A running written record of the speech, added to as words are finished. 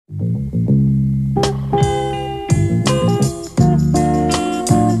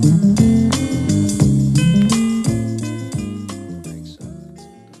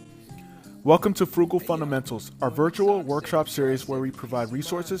Welcome to Frugal Fundamentals, our virtual workshop series where we provide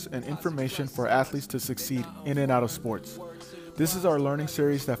resources and information for athletes to succeed in and out of sports. This is our learning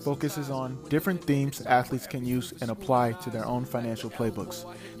series that focuses on different themes athletes can use and apply to their own financial playbooks.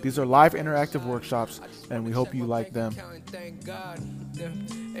 These are live interactive workshops, and we hope you like them.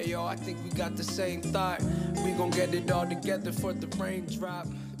 Hey yo, I think we got the same thought. We gon' get it all together for the raindrop.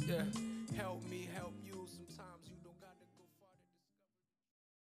 Yeah, help me help you. Sometimes you don't gotta go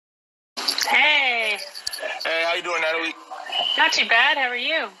far. Hey. Hey, how you doing, Natalie? Not too bad. How are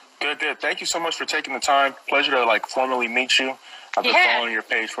you? Good, good. Thank you so much for taking the time. Pleasure to formally meet you. I've been following your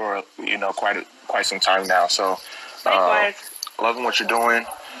page for quite some time now. So, likewise. Loving what you're doing.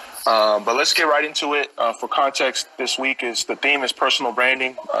 But let's get right into it. For context, this week the theme is personal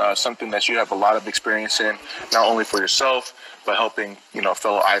branding, something that you have a lot of experience in, not only for yourself but helping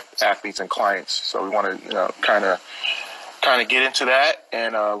fellow athletes and clients. So we want to kind of get into that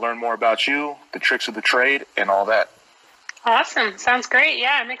and learn more about you, the tricks of the trade, and all that. Awesome. Sounds great.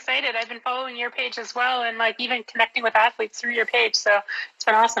 Yeah, I'm excited. I've been following your page as well, and even connecting with athletes through your page. So it's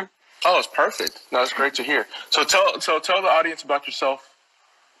been awesome. Oh, it's perfect. No, it's great to hear. So tell the audience about yourself.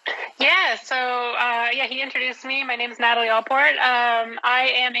 Yeah, so he introduced me. My name is Natalie Allport.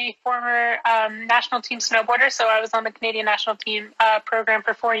 I am a former national team snowboarder, so I was on the Canadian national team program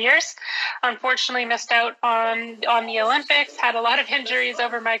for 4 years. Unfortunately, missed out on the Olympics, had a lot of injuries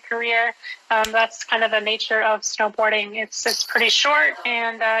over my career. That's kind of the nature of snowboarding. It's pretty short,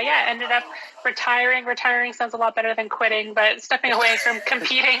 and ended up retiring. Retiring sounds a lot better than quitting, but stepping away from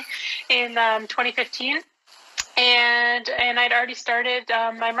competing in 2015. And I'd already started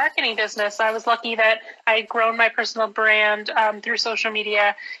my marketing business. I was lucky that I'd grown my personal brand through social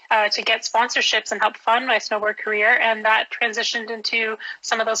media to get sponsorships and help fund my snowboard career. And that transitioned into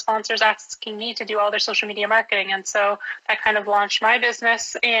some of those sponsors asking me to do all their social media marketing. And so that kind of launched my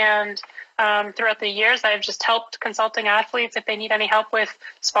business. And throughout the years, I've just helped consulting athletes if they need any help with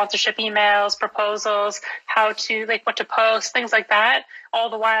sponsorship emails, proposals, how to what to post, things like that, all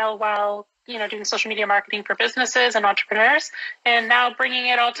the while doing social media marketing for businesses and entrepreneurs, and now bringing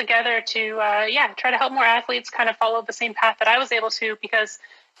it all together to try to help more athletes kind of follow the same path that I was able to, because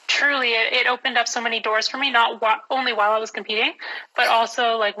truly it opened up so many doors for me, not only while I was competing, but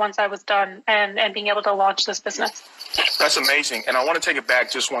also once I was done and being able to launch this business. That's amazing. And I want to take it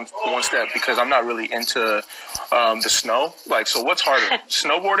back just one step, because I'm not really into the snow. So what's harder,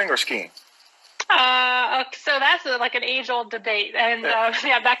 snowboarding or skiing? So that's an age-old debate, and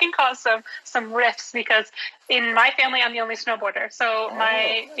that can cause some rifts, because in my family, I'm the only snowboarder. So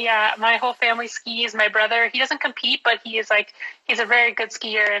my whole family skis. My brother, he doesn't compete, but he's a very good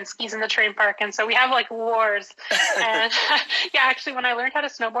skier and skis in the train park. And so we have wars. And actually, when I learned how to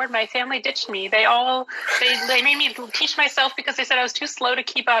snowboard, my family ditched me. They made me teach myself because they said I was too slow to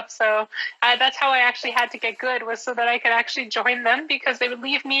keep up. So that's how I actually had to get good, was so that I could actually join them, because they would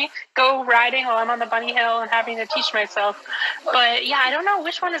leave me go riding while I'm on the bunny hill and having to teach myself. But I don't know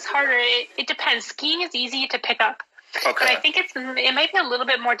which one is harder. It depends. Skiing is easy to pick up. Okay. But I think it might be a little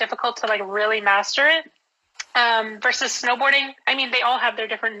bit more difficult to really master it. Versus snowboarding. I mean, they all have their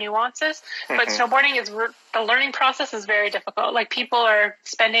different nuances, but snowboarding the learning process is very difficult. People are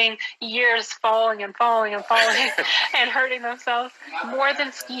spending years falling and falling and falling and hurting themselves, more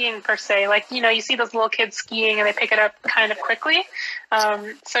than skiing per se. You see those little kids skiing and they pick it up kind of quickly. I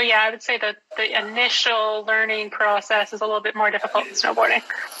would say that the initial learning process is a little bit more difficult than snowboarding.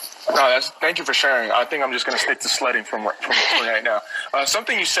 No, thank you for sharing. I think I'm just going to stick to sledding from right now.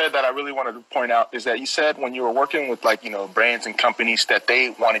 Something you said that I really wanted to point out is that you said when you were working with brands and companies that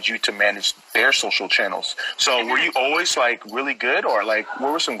they wanted you to manage their social channels. So were you always really good, or what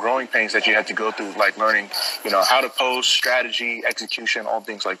were some growing pains that you had to go through, learning how to post, strategy, execution, all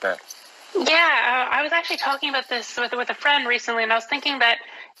things like that? Yeah, I was actually talking about this with a friend recently, and I was thinking that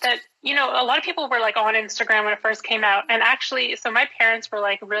a lot of people were on Instagram when it first came out. And actually, so my parents were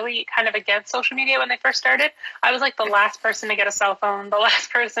really kind of against social media when they first started. I was the last person to get a cell phone, the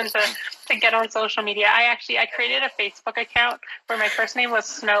last person to get on social media. I created a Facebook account where my first name was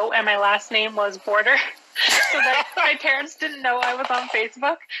Snow and my last name was Border. So that my parents didn't know I was on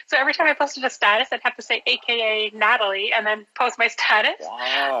Facebook. So every time I posted a status, I'd have to say AKA Natalie and then post my status.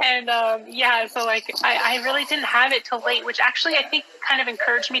 Wow. And so I really didn't have it till late, which actually I think kind of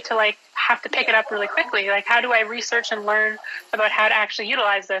encouraged me to have to pick it up really quickly. How do I research and learn about how to actually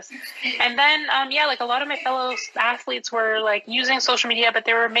utilize this? And then a lot of my fellow athletes were using social media, but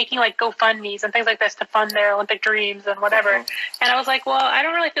they were making GoFundMes and things like this to fund their Olympic dreams and whatever. And I was well, I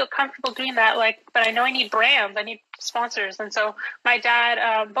don't really feel comfortable doing that. But I know I need brands. I need sponsors. And so my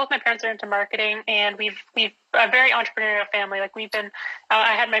dad, both my parents are into marketing, and we've a very entrepreneurial family. Like we've been,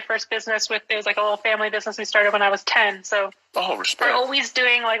 I had my first business it was like a little family business we started when I was 10. So respect. We're always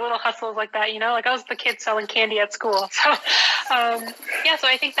doing like little hustles like that, like I was the kid selling candy at school. So, so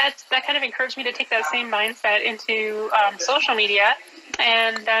I think that kind of encouraged me to take that same mindset into social media.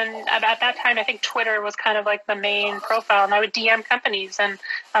 And then at that time, I think Twitter was kind of like the main profile, and I would DM companies.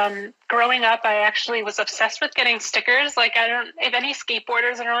 And growing up, I actually was obsessed with getting stickers. Like, if any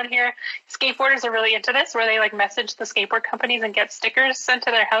skateboarders are on here, skateboarders are really into this, where they like message the skateboard companies and get stickers sent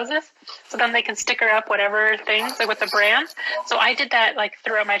to their houses, so then they can sticker up whatever things like with the brands. So I did that like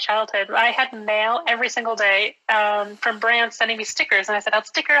throughout my childhood. I had mail every single day from brands sending me stickers, and I said, I'll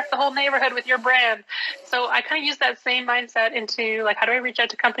sticker up the whole neighborhood with your brand. So I kind of used that same mindset into like, how do I reach out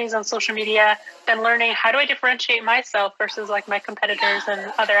to companies on social media, then learning how do I differentiate myself versus like my competitors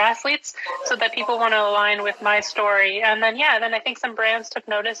and other athletes, so that people want to align with my story. And then I think some brands took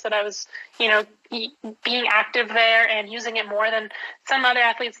notice that I was being active there and using it more than some other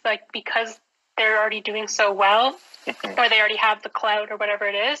athletes, like because they're already doing so well or they already have the clout or whatever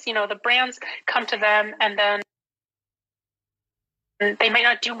it is. The brands come to them, and then they might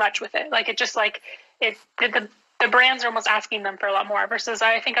not do much with it. Like it just like the brands are almost asking them for a lot more, versus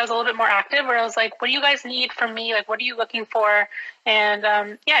I think I was a little bit more active, where I was like, what do you guys need from me? Like, what are you looking for? And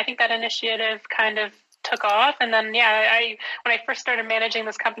I think that initiative kind of took off. And then, when I first started managing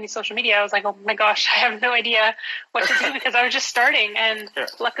this company's social media, I was like, oh my gosh, I have no idea what to do, because I was just starting. And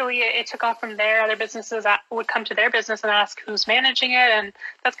luckily it took off from there. Other businesses would come to their business and ask who's managing it. And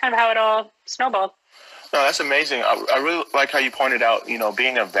that's kind of how it all snowballed. No, that's amazing. I really like how you pointed out,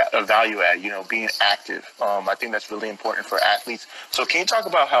 being a value add, being active. I think that's really important for athletes. So can you talk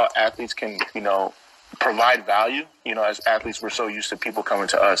about how athletes can, provide value? As athletes, we're so used to people coming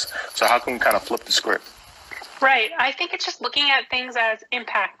to us. So how can we kind of flip the script? Right. I think it's just looking at things as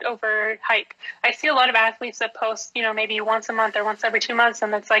impact over hype. I see a lot of athletes that post, maybe once a month or once every 2 months,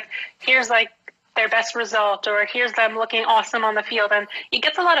 and it's like, here's like their best result, or here's them looking awesome on the field. And it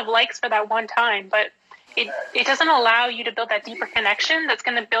gets a lot of likes for that one time, but it doesn't allow you to build that deeper connection that's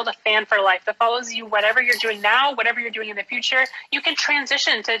going to build a fan for life that follows you, whatever you're doing now, whatever you're doing in the future. You can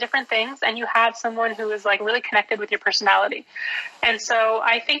transition to different things, and you have someone who is like really connected with your personality. And so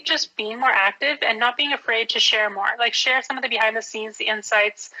I think just being more active and not being afraid to share more, like share some of the behind the scenes, the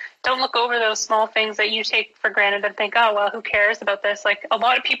insights. Don't look over those small things that you take for granted and think, oh, well, who cares about this? Like a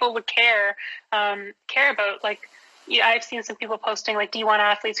lot of people would care about, like, I've seen some people posting, like D1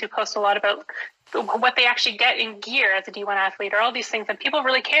 athletes who post a lot about what they actually get in gear as a D1 athlete, or all these things. And people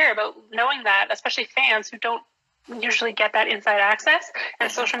really care about knowing that, especially fans who don't usually get that inside access.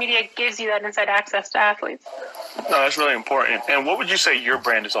 And social media gives you that inside access to athletes. No, that's really important. And what would you say your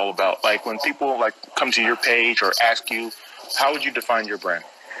brand is all about? Like when people like come to your page or ask you, how would you define your brand?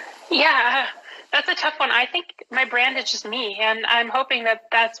 Yeah, that's a tough one. I think my brand is just me, and I'm hoping that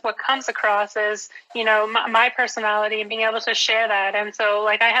that's what comes across as, my personality and being able to share that. And so,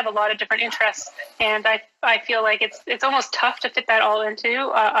 like, I have a lot of different interests, and I feel like it's almost tough to fit that all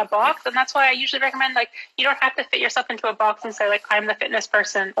into a box. And that's why I usually recommend, like, you don't have to fit yourself into a box and say, like, I'm the fitness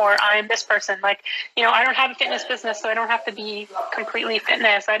person or I'm this person. Like, I don't have a fitness business, so I don't have to be completely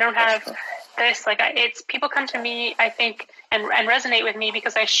fitness. I don't have this, like, it's people come to me, I think, and resonate with me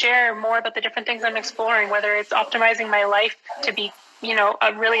because I share more about the different things I'm exploring, whether it's optimizing my life to be,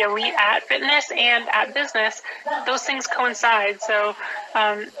 a really elite at fitness and at business. Those things coincide. So,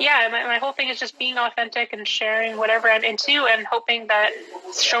 my whole thing is just being authentic and sharing whatever I'm into, and hoping that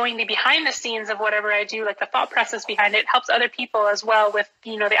showing the behind the scenes of whatever I do, like the thought process behind it, helps other people as well with,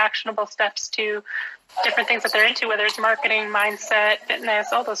 the actionable steps to different things that they're into, whether it's marketing, mindset, fitness,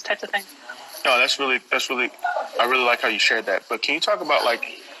 all those types of things. No, that's really, I really like how you shared that. But can you talk about like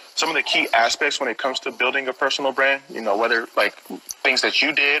some of the key aspects when it comes to building a personal brand, whether like things that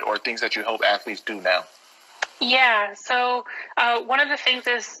you did or things that you help athletes do now? Yeah. So one of the things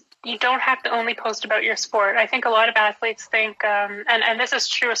is you don't have to only post about your sport. I think a lot of athletes think, and this is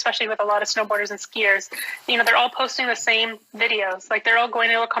true, especially with a lot of snowboarders and skiers, they're all posting the same videos. Like they're all going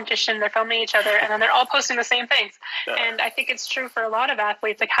to a competition, they're filming each other, and then they're all posting the same things. Yeah. And I think it's true for a lot of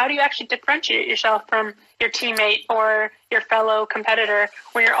athletes. Like, how do you actually differentiate yourself from your teammate or your fellow competitor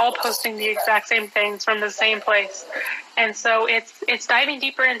when you're all posting the exact same things from the same place? And so it's diving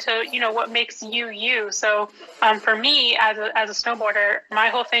deeper into, what makes you you. So for me as a snowboarder, my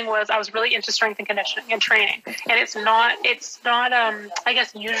whole thing was I was really into strength and conditioning and training. And it's not I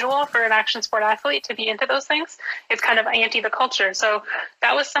guess usual for an action sport athlete to be into those things. It's kind of anti the culture. So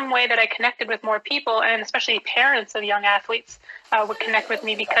that was some way that I connected with more people, and especially parents of young athletes, would connect with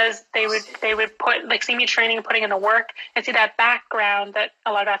me because they would put like see me training and putting in the work and see that background that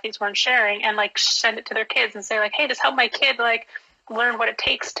a lot of athletes weren't sharing, and like send it to their kids and say like, hey, this helped my kid like learn what it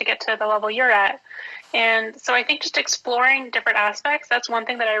takes to get to the level you're at. And so I think just exploring different aspects, that's one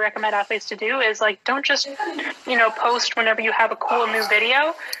thing that I recommend athletes to do is like, don't just, post whenever you have a cool new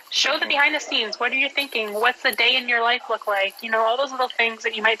video. Show the behind the scenes. What are you thinking? What's the day in your life look like? All those little things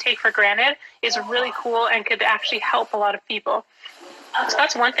that you might take for granted is really cool and could actually help a lot of people. So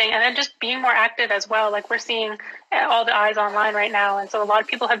that's one thing. And then just being more active as well. Like we're seeing all the eyes online right now. And so a lot of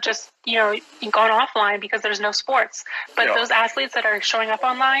people have just, gone offline because there's no sports. But those athletes that are showing up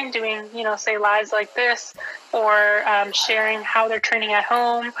online doing, say lives like this or sharing how they're training at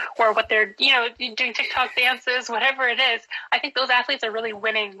home or what they're, doing TikTok dances, whatever it is. I think those athletes are really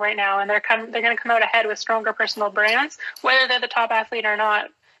winning right now. And they're going to come out ahead with stronger personal brands, whether they're the top athlete or not,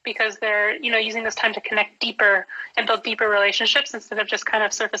 because they're, using this time to connect deeper and build deeper relationships instead of just kind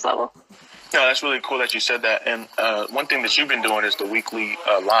of surface level. No, that's really cool that you said that. And one thing that you've been doing is the weekly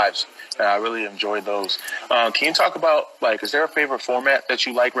lives. And I really enjoyed those. Can you talk about, is there a favorite format that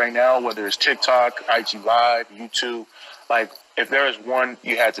you like right now, whether it's TikTok, IG Live, YouTube? If there is one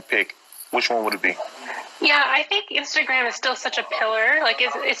you had to pick, which one would it be? Yeah, I think Instagram is still such a pillar.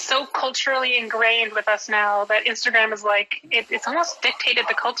 It's so culturally ingrained with us now that Instagram is it's almost dictated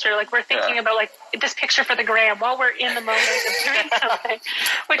the culture. We're thinking about this picture for the gram while we're in the moment of doing something,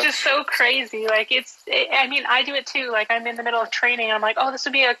 which is so crazy. I do it too. I'm in the middle of training and I'm like, oh, this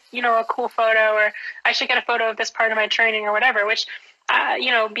would be a cool photo, or I should get a photo of this part of my training or whatever, which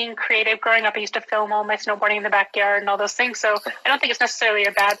being creative, growing up, I used to film all my snowboarding in the backyard and all those things. So I don't think it's necessarily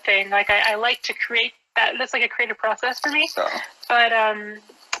a bad thing. I like to create that. That's like a creative process for me. But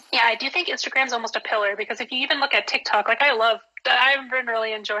I do think Instagram's almost a pillar, because if you even look at TikTok, I've been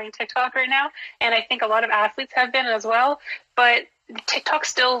really enjoying TikTok right now. And I think a lot of athletes have been as well. But TikTok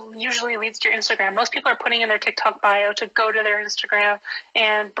still usually leads to your Instagram. Most people are putting in their TikTok bio to go to their Instagram,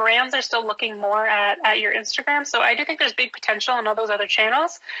 and brands are still looking more at your Instagram. So I do think there's big potential in all those other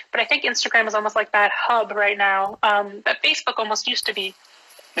channels, but I think Instagram is almost like that hub right now that Facebook almost used to be.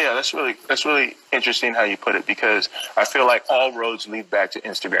 Yeah, that's really interesting how you put it, because I feel like all roads lead back to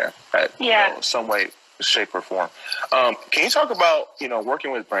Instagram at some way, shape, or form. Can you talk about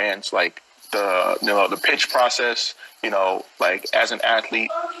working with brands, the pitch process? As an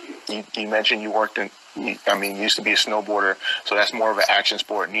athlete, you mentioned you worked in, you used to be a snowboarder, so that's more of an action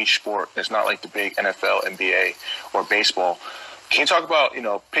sport, niche sport. It's not like the big NFL, NBA, or baseball. Can you talk about,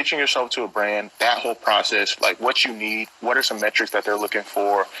 pitching yourself to a brand, that whole process, what you need, what are some metrics that they're looking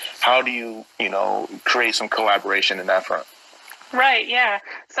for? How do you, create some collaboration in that front? Right, yeah.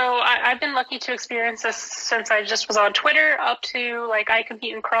 So I've been lucky to experience this since I just was on Twitter up to I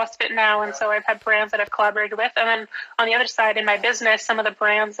compete in CrossFit now. And so I've had brands that I've collaborated with. And then on the other side in my business, some of the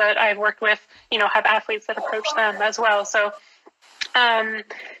brands that I've worked with, have athletes that approach them as well. So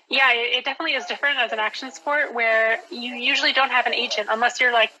it definitely is different as an action sport, where you usually don't have an agent unless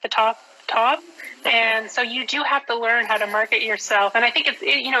you're the top. And so you do have to learn how to market yourself. And I think it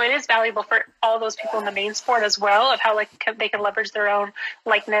is valuable for all those people in the main sport as well, of how they can leverage their own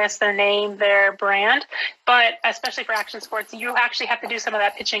likeness, their name, their brand. But especially for action sports, you actually have to do some of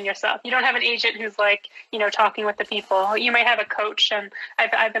that pitching yourself. You don't have an agent who's talking with the people. You might have a coach, and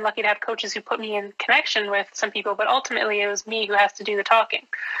I've been lucky to have coaches who put me in connection with some people, but ultimately it was me who has to do the talking.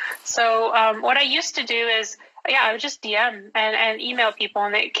 So what I used to do is, I would just DM and email people.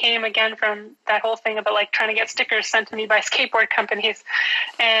 And it came again from that whole thing about trying to get stickers sent to me by skateboard companies.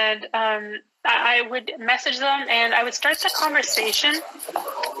 And I would message them, and I would start the conversation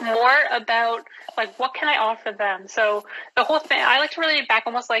more about what can I offer them. So the whole thing, I like to relate it back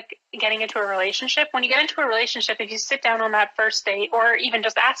almost like getting into a relationship. When you get into a relationship, if you sit down on that first date, or even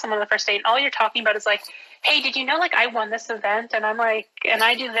just ask someone on the first date, and all you're talking about is hey, did you know I won this event, and I'm and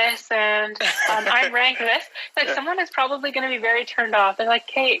I do this, and I'm ranked this. Someone is probably going to be very turned off. They're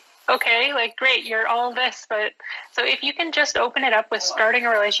hey, okay, great, you're all this. But so if you can just open it up with starting a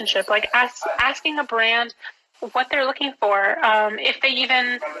relationship, asking a brand what they're looking for, if they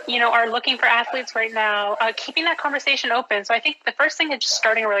even, are looking for athletes right now, keeping that conversation open. So I think the first thing is just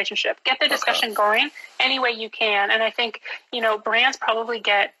starting a relationship. Get the discussion going any way you can. And I think, brands probably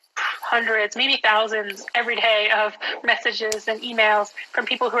get hundreds, maybe thousands every day of messages and emails from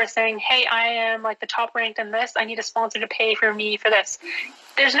people who are saying, hey, I am the top ranked in this. I need a sponsor to pay for me for this.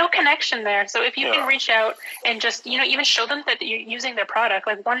 There's no connection there. So if you can reach out and just, even show them that you're using their product,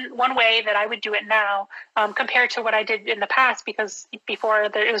 one way that I would do it now, compared to what I did in the past, because it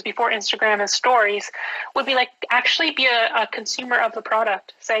was before Instagram and stories, would be actually be a consumer of the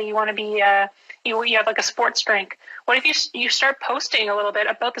product. Say you want to be, you have a sports drink. what if you start posting a little bit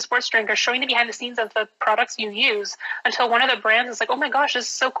about the sports drink or showing the behind the scenes of the products you use until one of the brands is like, oh my gosh, this is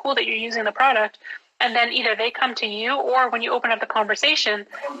so cool that you're using the product. And then either they come to you, or when you open up the conversation,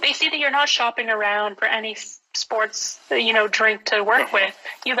 they see that you're not shopping around for any sports, drink to work with.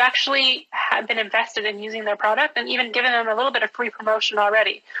 You've actually been invested in using their product and even given them a little bit of free promotion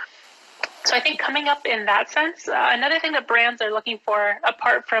already. So I think coming up in that sense, another thing that brands are looking for,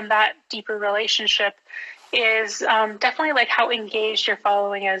 apart from that deeper relationship, is definitely like how engaged your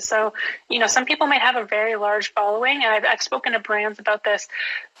following is. So, some people might have a very large following, and I've spoken to brands about this,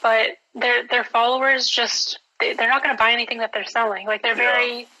 but their followers just, they're not going to buy anything that they're selling. Like, they're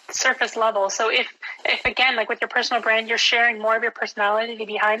very surface level. So if again, like with your personal brand, you're sharing more of your personality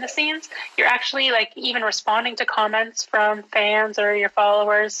behind the scenes, you're actually like even responding to comments from fans or your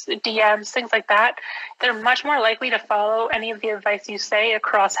followers, DMs, things like that, they're much more likely to follow any of the advice you say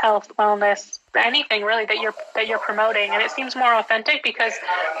across health, wellness, anything really that you're promoting. And it seems more authentic because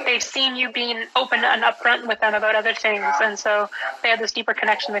they've seen you being open and upfront with them about other things, and so they have this deeper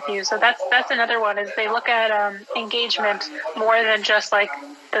connection with you. So that's another one, is they look at engagement more than just like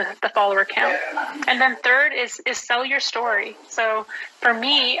the follower count. And then third is sell your story. So for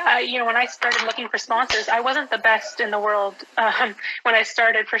me, when I started looking for sponsors, I wasn't the best in the world when I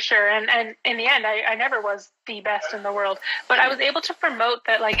started, for sure. And in the end, I never was the best in the world. But I was able to promote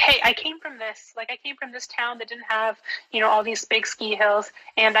that, like, hey, I came from this town that didn't have, all these big ski hills,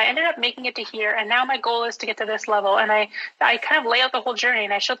 and I ended up making it to here. And now my goal is to get to this level. And I kind of lay out the whole journey,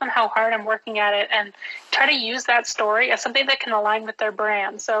 and I show them how hard I'm working at it, and try to use that story as something that can align with their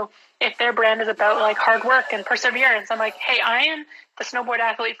brand. So if their brand is about like hard work and perseverance, I'm like, hey, I am the snowboard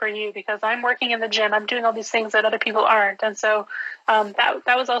athlete for you because I'm working in the gym. I'm doing all these things that other people aren't. And so that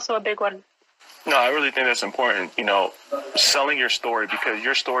was also a big one. No, I really think that's important, selling your story, because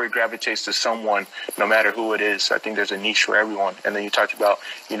your story gravitates to someone, no matter who it is. I think there's a niche for everyone. And then you talked about,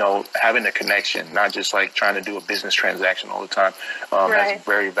 having a connection, not just like trying to do a business transaction all the time. Right. That's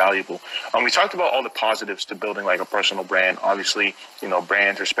very valuable. We talked about all the positives to building like a personal brand. Obviously,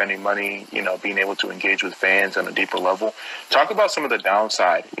 brands are spending money, being able to engage with fans on a deeper level. Talk about some of the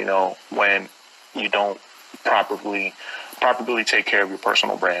downside, when you don't properly take care of your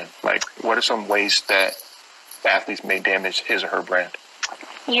personal brand. Like, what are some ways that athletes may damage his or her brand?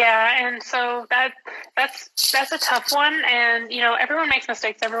 Yeah, and so that's a tough one. And everyone makes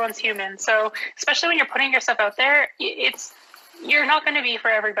mistakes. Everyone's human. So especially when you're putting yourself out there, you're not going to be for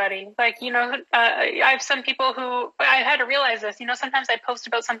everybody. Like, I have some people who I had to realize this. Sometimes I post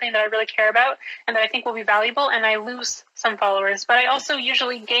about something that I really care about and that I think will be valuable, and I lose some followers. But I also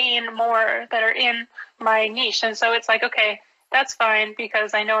usually gain more that are in my niche. And so it's like, okay, that's fine,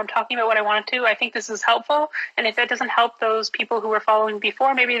 because I know I'm talking about what I want to. I think this is helpful. And if it doesn't help those people who were following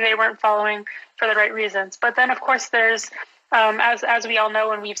before, maybe they weren't following for the right reasons. But then, of course, there's, as we all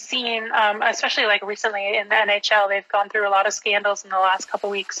know and we've seen, especially like recently in the NHL, they've gone through a lot of scandals in the last couple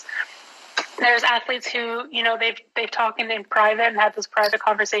of weeks. There's athletes who, they've talked in private and had those private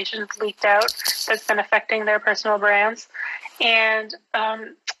conversations leaked out that's been affecting their personal brands. And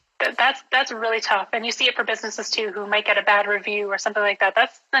that's really tough. And you see it for businesses too, who might get a bad review or something like that.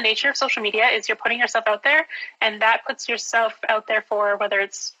 That's the nature of social media, is you're putting yourself out there, and that puts yourself out there for whether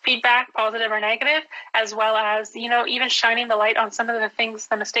it's feedback, positive or negative, as well as, even shining the light on some of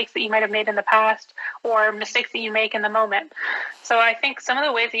the mistakes that you might have made in the past, or mistakes that you make in the moment. So I think some of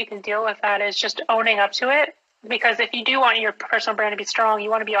the ways that you can deal with that is just owning up to it. Because if you do want your personal brand to be strong,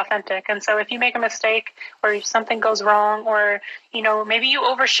 you want to be authentic. And so if you make a mistake or something goes wrong, or, maybe you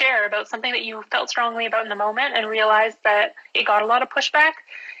overshare about something that you felt strongly about in the moment and realize that it got a lot of pushback,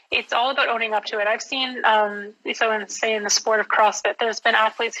 it's all about owning up to it. I've seen, in the sport of CrossFit, there's been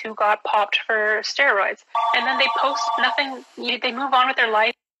athletes who got popped for steroids, and then they post nothing. They move on with their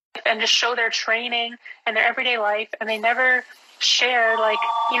life and just show their training and their everyday life, and they never share,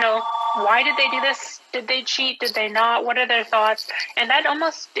 why did they do this? Did they cheat? Did they not? What are their thoughts? And that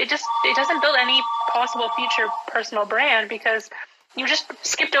it doesn't build any possible future personal brand, because you just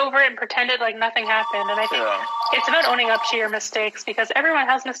skipped over it and pretended like nothing happened. And I think it's about owning up to your mistakes, because everyone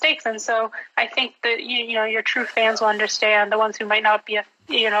has mistakes. And so I think that, your true fans will understand, the ones who might not be,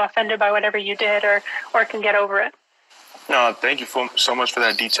 offended by whatever you did or can get over it. No, thank you so much for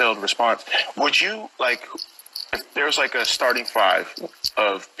that detailed response. Would you if there's like a starting five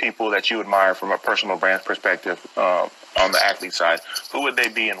of people that you admire from a personal brand perspective on the athlete side, who would they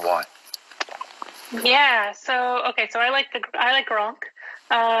be and why? Yeah, so I like Gronk.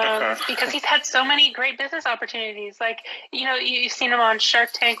 Because he's had so many great business opportunities. Like, you've seen him on Shark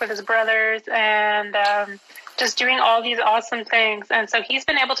Tank with his brothers, and just doing all these awesome things. And so he's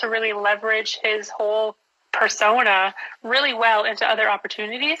been able to really leverage his whole persona really well into other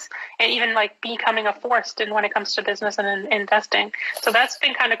opportunities, and even like becoming a force in when it comes to business and investing. So that's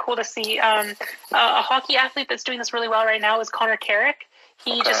been kind of cool to see. A hockey athlete that's doing this really well right now is Connor Carrick.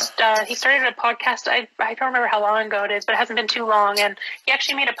 He he started a podcast. I don't remember how long ago it is, but it hasn't been too long. And he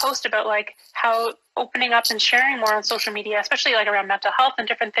actually made a post about like how opening up and sharing more on social media, especially like around mental health and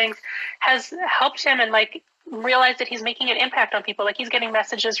different things, has helped him and like realize that he's making an impact on people. Like he's getting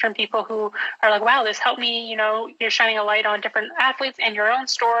messages from people who are like, wow, this helped me. You know, you're shining a light on different athletes and your own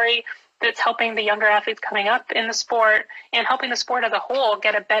story. That's helping the younger athletes coming up in the sport and helping the sport as a whole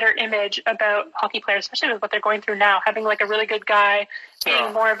get a better image about hockey players, especially with what they're going through now. Having like a really good guy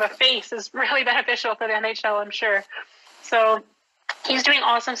being more of a face is really beneficial for the NHL, I'm sure. So he's doing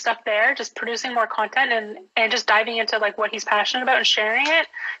awesome stuff there, just producing more content and just diving into like what he's passionate about and sharing it.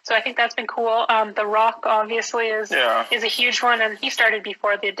 So I think that's been cool. The Rock obviously is a huge one, and he started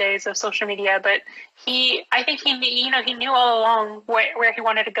before the days of social media, but I think he knew all along where he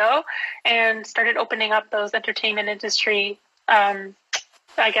wanted to go and started opening up those entertainment industry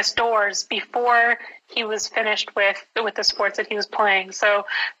doors before he was finished with the sports that he was playing. So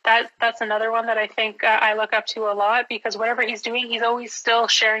that's another one that I think I look up to a lot, because whatever he's doing, he's always still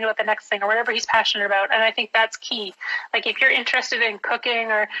sharing about the next thing or whatever he's passionate about. And I think that's key. Like if you're interested in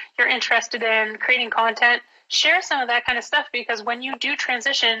cooking or you're interested in creating content, share some of that kind of stuff, because when you do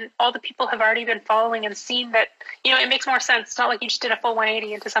transition, all the people have already been following and seen that, it makes more sense. It's not like you just did a full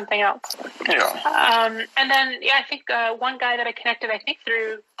 180 into something else. Yeah. And then, I think one guy that I connected, I think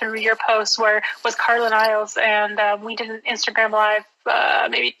through your posts was Carlin Isles, and we did an Instagram live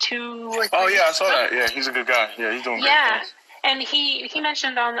maybe 2 or 3 Oh, yeah, I saw that. Yeah, he's a good guy. Yeah, he's doing great things. And he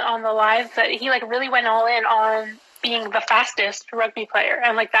mentioned on the live that he like really went all in on being the fastest rugby player,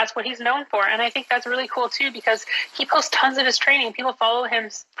 and like that's what he's known for. And I think that's really cool too, because he posts tons of his training. People follow him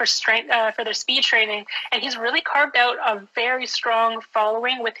for strength, for their speed training, and he's really carved out a very strong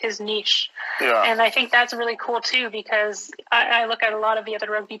following with his niche. Yeah. And I think that's really cool too, because I look at a lot of the other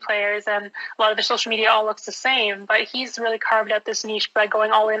rugby players and a lot of their social media all looks the same, but he's really carved out this niche by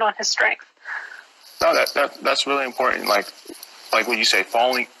going all in on his strength. No, that's really important. Like what you say,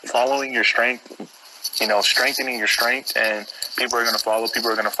 following your strength, strengthening your strength, and people are going to follow. People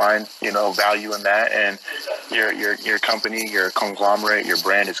are going to find, value in that, and your company, your conglomerate, your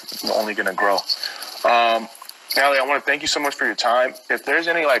brand is only going to grow. Natalie, I want to thank you so much for your time. If there's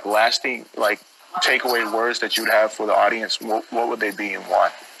any lasting takeaway words that you'd have for the audience, what would they be and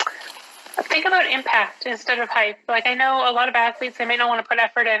why? Think about impact instead of hype. Like I know a lot of athletes, they may not want to put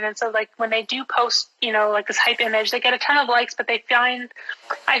effort in, and so like when they do post, this hype image, they get a ton of likes, but they find,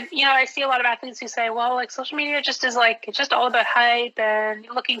 I see a lot of athletes who say, well, like social media just is it's just all about hype and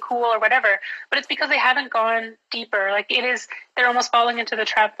looking cool or whatever. But it's because they haven't gone deeper. Like they're almost falling into the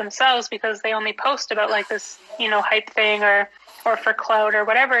trap themselves because they only post about this, hype thing or for clout or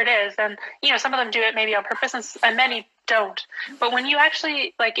whatever it is. And, some of them do it maybe on purpose and many don't. But when you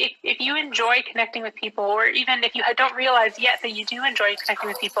actually, if you enjoy connecting with people, or even if you don't realize yet that you do enjoy connecting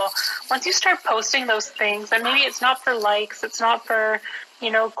with people, once you start posting those things, and maybe it's not for likes, it's not for,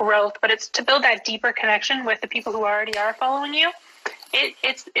 growth, but it's to build that deeper connection with the people who already are following you.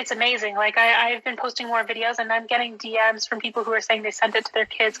 It's amazing. Like I've been posting more videos, and I'm getting DMs from people who are saying they sent it to their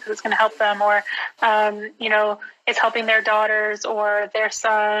kids because it's going to help them, or it's helping their daughters or their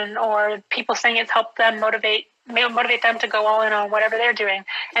son, or people saying it's helped them motivate them to go all in on whatever they're doing.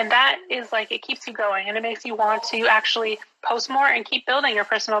 And that is it keeps you going, and it makes you want to actually post more and keep building your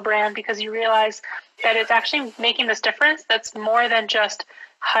personal brand, because you realize that it's actually making this difference that's more than just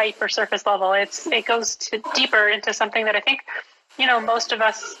hype or surface level. It goes deeper into something that I think most of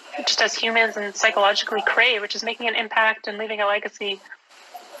us just as humans and psychologically crave, which is making an impact and leaving a legacy.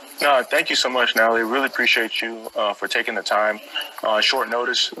 No, thank you so much, Natalie. Really appreciate you for taking the time on short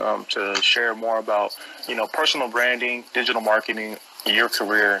notice to share more about, personal branding, digital marketing, your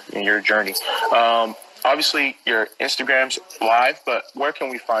career and your journey. Obviously, your Instagram's live, but where can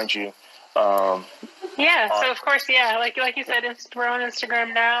we find you? So of course, like you said, we're on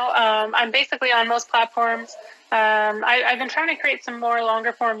Instagram now. I'm basically on most platforms. I've been trying to create some more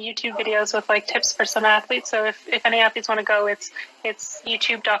longer form YouTube videos with tips for some athletes. So if any athletes want to go, it's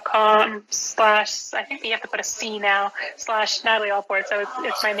youtube.com/ I think you have to put a C now / Natalie Allport. So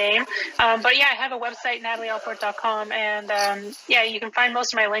it's my name. But I have a website, natalieallport.com, and you can find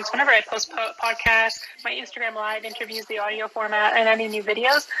most of my links whenever I post podcasts, my Instagram live interviews, the audio format, and any new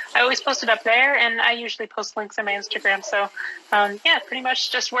videos. I always post it up there, and I usually post links on my Instagram. So pretty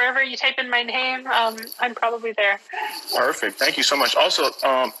much just wherever you type in my name, I'm probably there. there. Perfect. Thank you so much. Also,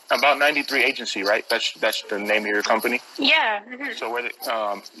 about 93 Agency, right? That's the name of your company? Yeah. Mm-hmm. So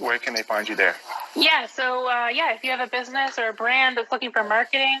where can they find you there? Yeah. So, if you have a business or a brand that's looking for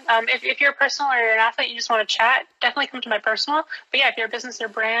marketing, if you're a personal or you're an athlete, you just want to chat, definitely come to my personal. But yeah, if you're a business or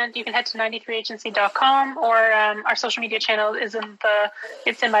brand, you can head to 93agency.com, or our social media channel is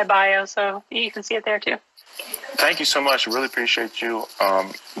it's in my bio. So you can see it there too. Thank you so much. Really appreciate you.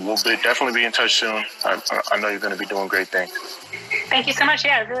 We'll definitely be in touch soon. I know you're going to be doing great things. Thank you so much.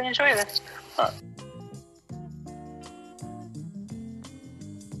 Yeah, I really enjoy this.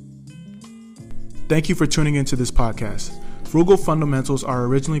 Thank you for tuning into this podcast. Frugal Fundamentals are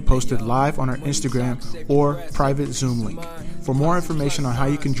originally posted live on our Instagram or private Zoom link. For more information on how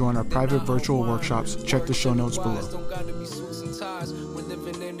you can join our private virtual workshops, check the show notes below. We're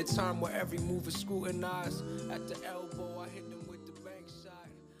living in the time where every move is scrutinized. At the elbow, I hit the